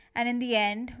And in the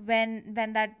end, when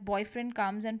that boyfriend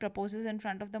comes and proposes in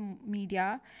front of the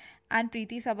media, and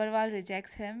Preeti Sabarwal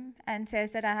rejects him and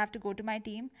says that I have to go to my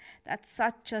team, that's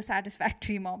such a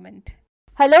satisfactory moment.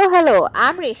 Hello, hello.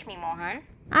 I'm Reshmi Mohan,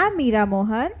 I'm Meera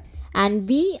Mohan. and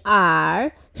we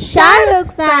are Shahrukh's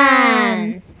Shahrukh's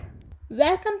fans. fans.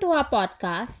 Welcome to our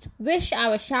podcast, Wish I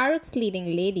Was Shahrukh's Leading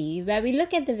Lady, where we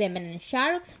look at the women in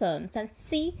Shahrukh's films and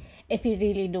see if we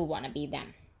really do want to be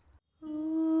them.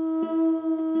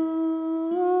 Ooh,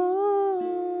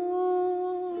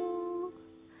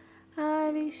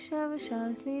 I wish I was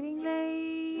Shah's leading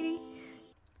lady.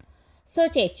 So,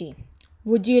 Chechi,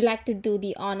 would you like to do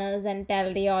the honors and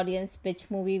tell the audience which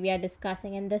movie we are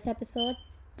discussing in this episode?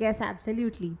 Yes,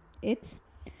 absolutely. It's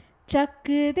Chak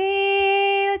De,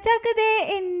 Chak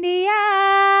De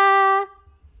India.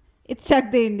 It's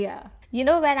Chak De India. You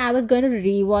know, when I was going to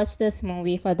rewatch this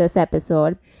movie for this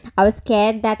episode, I was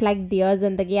scared that, like Dear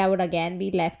Zindagi, I would again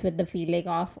be left with the feeling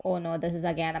of, oh no, this is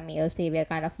again a male savior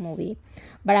kind of movie.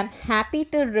 But I'm happy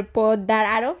to report that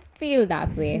I don't feel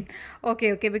that way.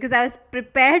 Okay, because I was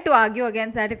prepared to argue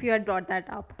against that if you had brought that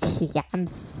up. Yeah, I'm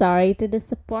sorry to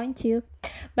disappoint you.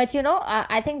 But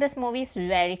I think this movie is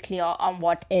very clear on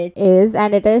what it is,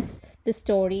 and it is the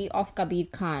story of Kabir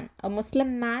Khan, a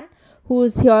Muslim man who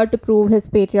is here to prove his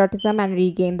patriotism and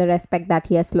regain the respect that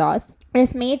he has lost.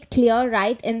 It's made clear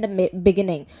right in the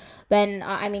beginning when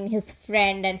his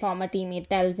friend and former teammate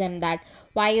tells him that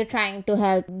why you're trying to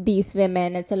help these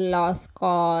women, it's a lost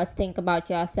cause, think about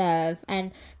yourself.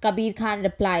 And Kabir Khan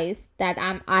replies that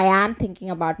I am thinking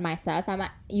about myself, I'm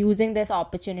using this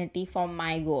opportunity for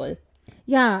my goal.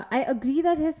 Yeah, I agree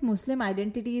that his Muslim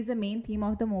identity is the main theme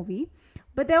of the movie.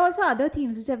 But there are also other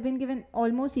themes which have been given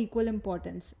almost equal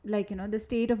importance, like, the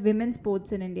state of women's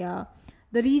sports in India,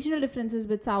 the regional differences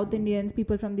with South Indians,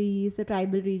 people from the East, the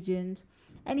tribal regions.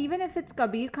 And even if it's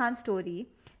Kabir Khan's story,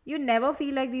 you never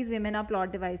feel like these women are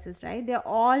plot devices, right? They're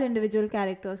all individual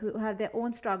characters who have their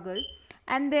own struggle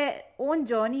and their own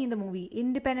journey in the movie,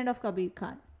 independent of Kabir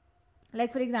Khan.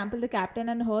 Like, for example, the captain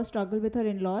and her struggle with her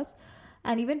in laws,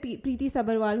 and even Preeti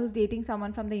Sabarwal, who's dating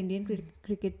someone from the Indian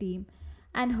cricket team,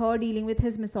 and her dealing with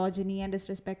his misogyny and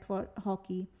disrespect for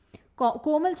hockey.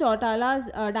 Komal Chautala's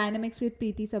dynamics with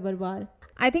Preeti Sabarwal.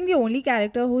 I think the only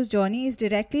character whose journey is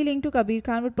directly linked to Kabir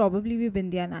Khan would probably be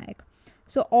Bindya Nayak.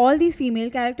 So all these female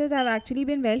characters have actually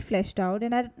been well fleshed out,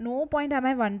 and at no point am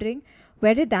I wondering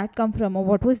where did that come from or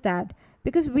what was that?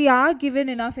 Because we are given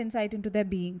enough insight into their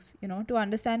beings, to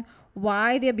understand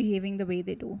why they're behaving the way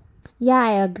they do. Yeah,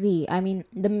 I agree. I mean,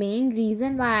 the main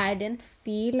reason why I didn't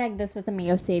feel like this was a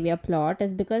male savior plot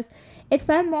is because it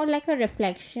felt more like a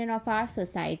reflection of our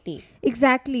society.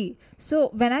 Exactly. So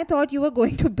when I thought you were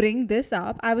going to bring this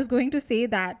up, I was going to say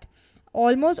that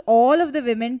almost all of the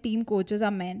women team coaches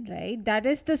are men, right? That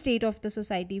is the state of the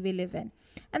society we live in.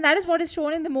 And that is what is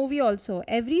shown in the movie also.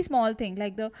 Every small thing,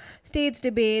 like the states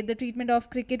debate, the treatment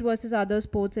of cricket versus other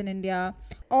sports in India,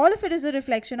 all of it is a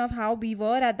reflection of how we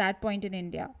were at that point in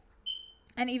India.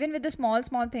 And even with the small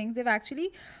things, they've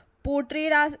actually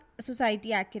portrayed our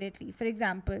society accurately. For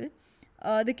example,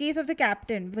 the case of the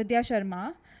captain Vidya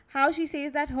Sharma, how she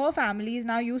says that her family is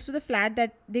now used to the flat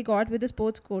that they got with the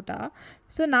sports quota,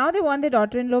 so now they want their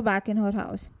daughter-in-law back in her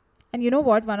house. And you know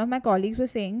what, one of my colleagues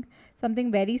was saying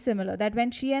something very similar, that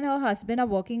when she and her husband are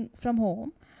working from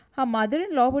home, her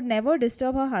mother-in-law would never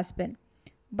disturb her husband,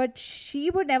 but she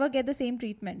would never get the same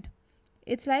treatment.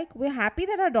 It's like we're happy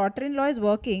that our daughter in law is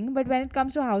working, but when it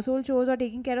comes to household chores or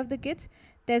taking care of the kids,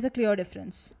 there's a clear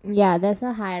difference. Yeah, there's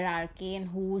a hierarchy in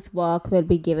whose work will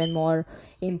be given more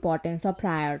importance or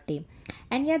priority.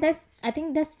 And yeah, I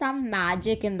think there's some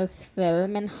magic in this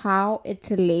film and how it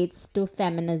relates to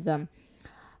feminism.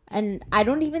 And I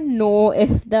don't even know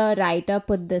if the writer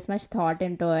put this much thought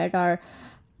into it or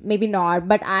maybe not,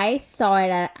 but I saw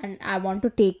it and I want to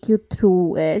take you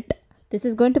through it. This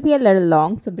is going to be a little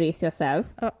long, so brace yourself.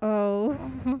 Oh.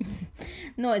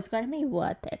 No, it's going to be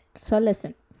worth it. So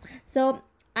listen. So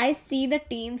I see the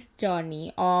team's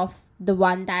journey of the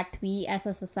one that we as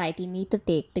a society need to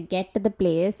take to get to the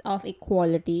place of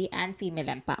equality and female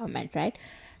empowerment, right?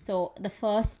 So the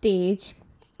first stage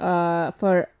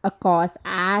for a cause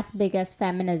as big as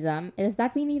feminism is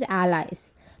that we need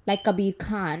allies like Kabir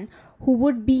Khan who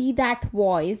would be that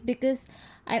voice, because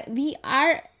we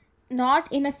are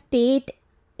not in a state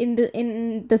in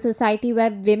the society where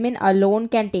women alone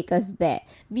can take us there.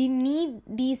 We need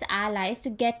these allies to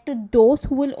get to those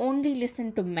who will only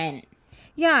listen to men.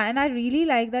 Yeah, and I really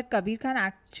like that Kabir Khan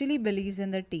actually believes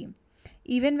in the team.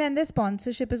 Even when the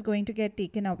sponsorship is going to get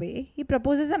taken away, he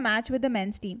proposes a match with the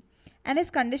men's team. And his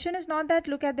condition is not that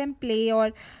look at them play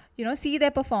or, see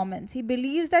their performance. He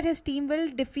believes that his team will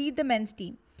defeat the men's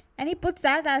team, and he puts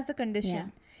that as the Yeah.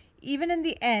 condition. Even in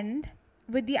the end,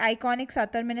 with the iconic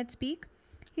 70-minute speak,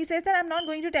 he says that I'm not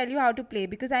going to tell you how to play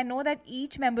because I know that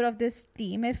each member of this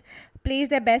team, if plays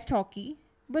their best hockey,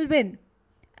 will win.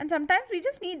 And sometimes we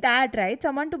just need that, right?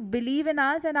 Someone to believe in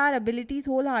us and our abilities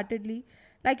wholeheartedly.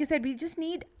 Like you said, we just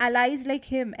need allies like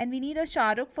him. And we need a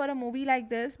Shah Rukh for a movie like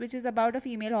this, which is about a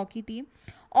female hockey team,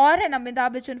 or an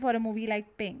Amitabh Bachchan for a movie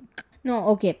like Pink. No,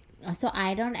 okay. So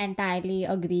I don't entirely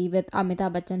agree with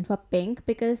Amitabh Bachchan for Pink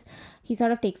because he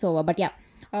sort of takes over. But yeah,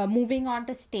 moving on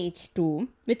to stage two,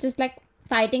 which is like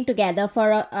fighting together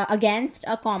for against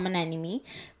a common enemy,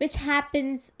 which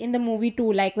happens in the movie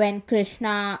too. Like when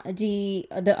Krishna ji,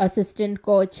 the assistant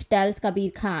coach, tells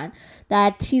Kabir Khan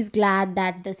that she's glad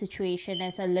that the situation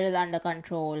is a little under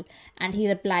control, and he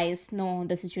replies, "No,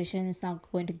 the situation is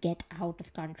not going to get out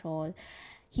of control."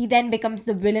 He then becomes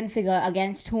the villain figure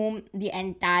against whom the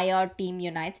entire team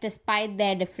unites despite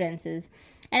their differences.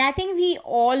 And I think we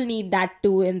all need that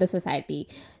too in the society.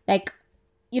 Like,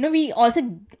 we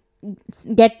also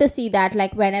get to see that,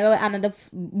 like, whenever another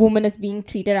woman is being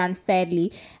treated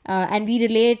unfairly, and we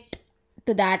relate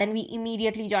to that, and we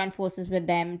immediately join forces with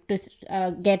them to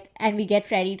we get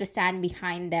ready to stand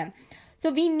behind them.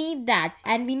 So we need that,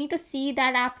 and we need to see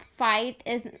that our fight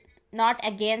is not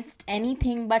against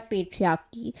anything but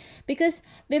patriarchy, because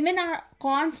women are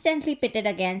constantly pitted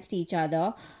against each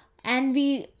other, and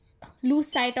we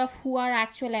lose sight of who our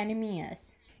actual enemy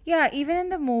is. Yeah, even in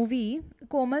the movie,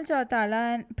 Komal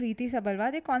Chautala and Preeti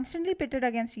Sabalwa, they constantly pitted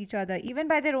against each other, even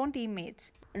by their own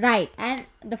teammates. Right, and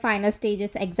the final stage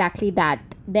is exactly that,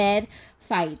 their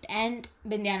fight and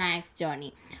Bindya Nayak's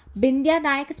journey. Bindya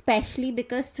Nayak, especially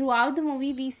because throughout the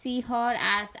movie we see her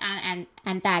as an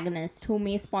antagonist who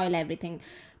may spoil everything.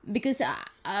 Because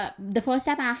the first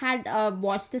time I had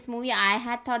watched this movie, I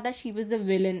had thought that she was the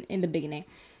villain in the beginning.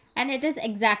 And it is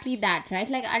exactly that, right?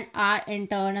 Like our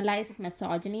internalized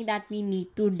misogyny that we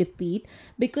need to defeat.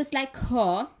 Because, like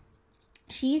her,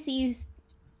 she sees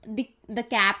the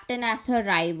captain as her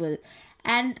rival,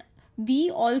 and we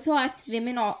also as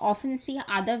women often see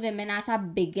other women as our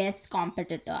biggest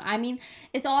competitor. I mean,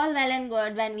 it's all well and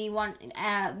good when we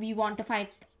want to fight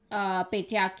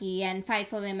patriarchy and fight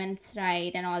for women's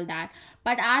right and all that,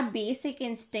 but our basic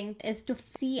instinct is to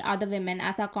see other women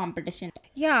as our competition.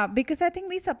 Yeah, because I think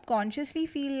we subconsciously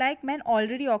feel like men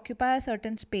already occupy a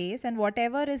certain space, and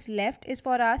whatever is left is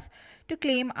for us to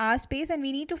claim our space, and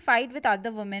we need to fight with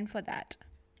other women for that.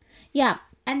 Yeah,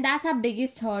 and that's our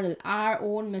biggest hurdle, our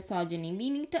own misogyny. We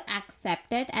need to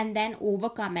accept it and then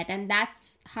overcome it. And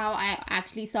that's how I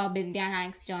actually saw Bindya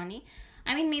Nayak's journey.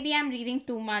 I mean, maybe I'm reading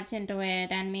too much into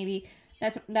it, and maybe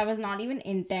that was not even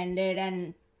intended.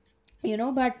 And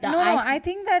but I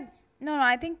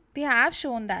think they have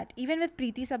shown that even with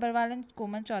Preeti Sabarwal and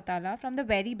Komal Chautala from the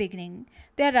very beginning,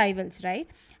 they're rivals, right?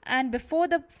 And before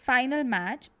the final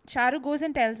match, Shahrukh goes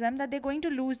and tells them that they're going to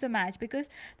lose the match because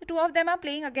the two of them are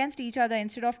playing against each other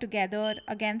instead of together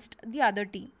against the other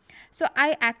team. So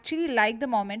I actually like the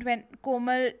moment when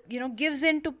Komal, gives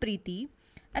in to Preeti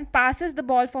and passes the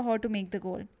ball for her to make the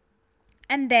goal,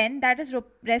 and then that is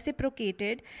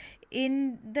reciprocated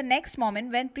in the next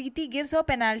moment when Preeti gives her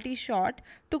penalty shot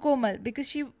to Komal, because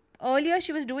she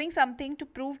was doing something to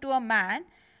prove to a man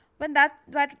when that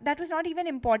was not even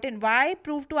important. Why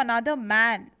prove to another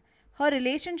man? Her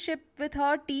relationship with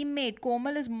her teammate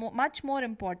Komal is much more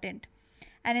important.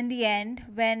 And in the end,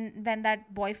 when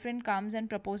that boyfriend comes and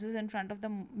proposes in front of the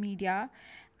media,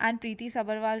 and Preeti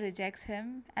Sabarwal rejects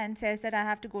him and says that I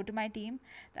have to go to my team,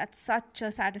 that's such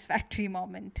a satisfactory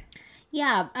moment.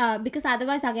 Yeah, because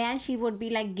otherwise, again, she would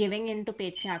be like giving into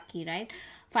patriarchy, right?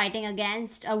 Fighting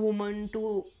against a woman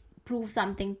to prove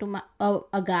something to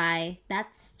a guy.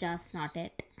 That's just not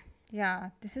it. Yeah,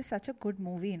 this is such a good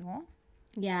movie.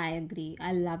 Yeah, I agree.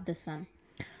 I love this one.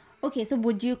 Okay, so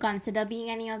would you consider being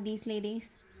any of these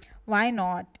ladies? Why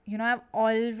not? I've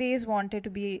always wanted to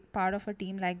be part of a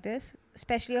team like this,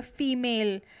 especially a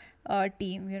female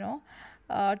team,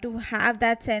 to have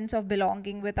that sense of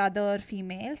belonging with other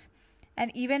females. And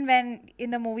even when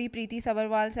in the movie Preeti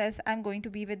Sabarwal says, I'm going to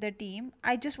be with the team,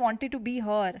 I just wanted to be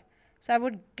her. So I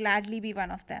would gladly be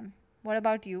one of them. What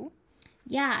about you?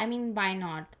 Yeah, I mean, why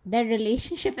not? Their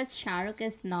relationship with Shahrukh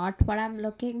is not what I'm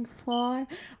looking for,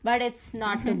 but it's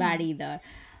not too bad either.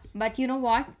 But you know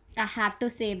what? I have to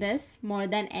say this more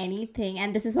than anything,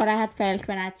 and this is what I had felt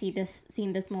when I'd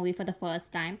seen this movie for the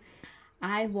first time.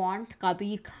 I want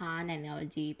Kabir Khan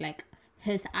energy, like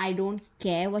his I don't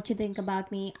care what you think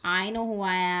about me. I know who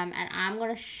I am, and I'm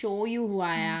gonna show you who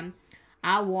I am.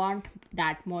 I want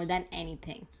that more than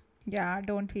anything. Yeah,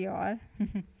 don't we all?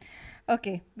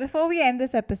 Okay, before we end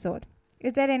this episode,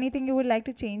 is there anything you would like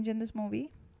to change in this movie?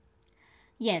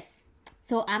 Yes.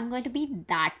 So I'm going to be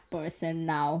that person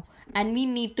now. And we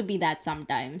need to be that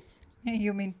sometimes.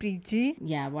 You mean preachy?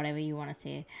 Yeah, whatever you want to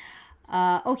say.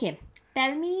 Okay.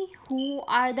 Tell me who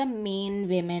are the main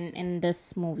women in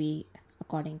this movie,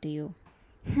 according to you?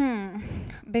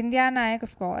 Bindya Nayak,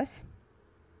 of course.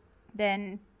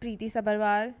 Then Preeti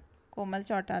Sabarwal, Komal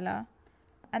Chautala,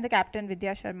 and the captain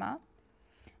Vidya Sharma.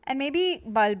 And maybe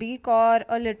Balbir Kaur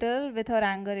a little with her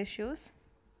anger issues.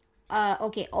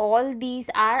 Okay, all these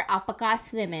are upper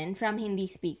caste women from Hindi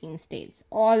speaking states.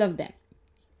 All of them.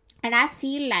 And I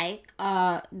feel like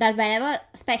that whenever,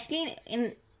 especially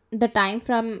in the time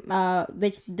from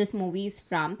which this movie is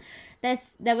from,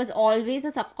 there was always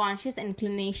a subconscious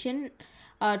inclination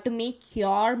to make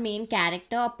your main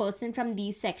character a person from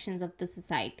these sections of the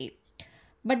society.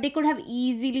 But they could have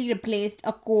easily replaced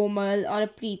a Komal or a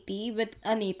Preeti with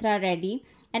a Netra Reddy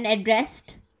and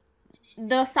addressed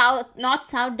the south north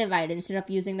south divide instead of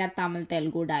using that Tamil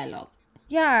Telugu dialogue.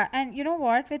 Yeah, and you know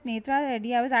what? With Netra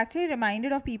Reddy, I was actually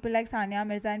reminded of people like Sania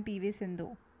Mirza and PV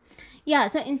Sindhu. Yeah,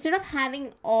 so instead of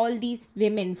having all these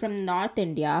women from North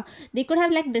India, they could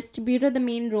have like distributed the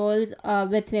main roles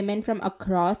with women from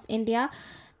across India.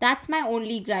 That's my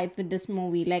only gripe with this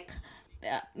movie. Like,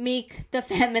 make the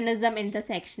feminism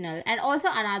intersectional. And also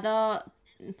another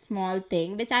small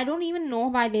thing, which I don't even know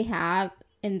why they have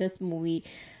in this movie.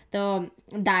 The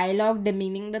dialogue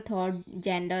demeaning the third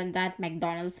gender in that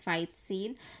McDonald's fight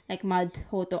scene, like मत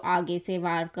हो तो आगे से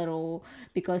वार करो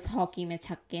because hockey में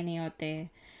छक्के नहीं होते.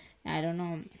 I don't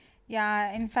know.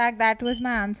 Yeah, in fact, that was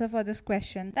my answer for this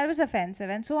question. That was offensive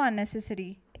and so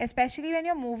unnecessary, especially when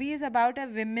your movie is about a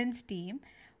women's team.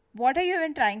 What are you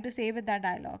even trying to say with that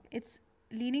dialogue? It's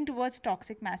leaning towards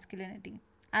toxic masculinity.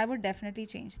 I would definitely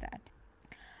change that.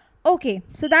 Okay,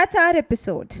 so that's our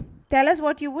episode. Tell us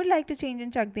what you would like to change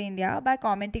in Chak De India by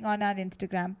commenting on our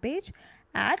Instagram page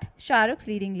at Shahrukh's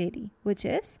Leading Lady, which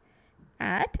is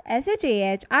at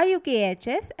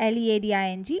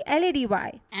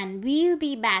SHAHRUKHSLEADINGLADY. And we'll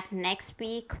be back next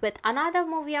week with another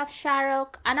movie of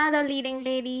Shahrukh, another leading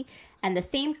lady, and the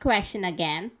same question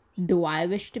again. Do I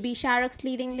wish to be Shahrukh's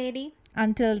leading lady?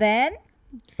 Until then,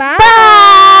 bye.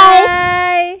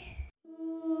 Bye!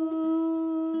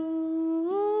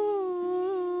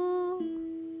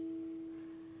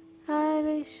 I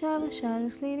wish I was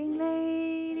Shahrukh's leading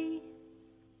lady.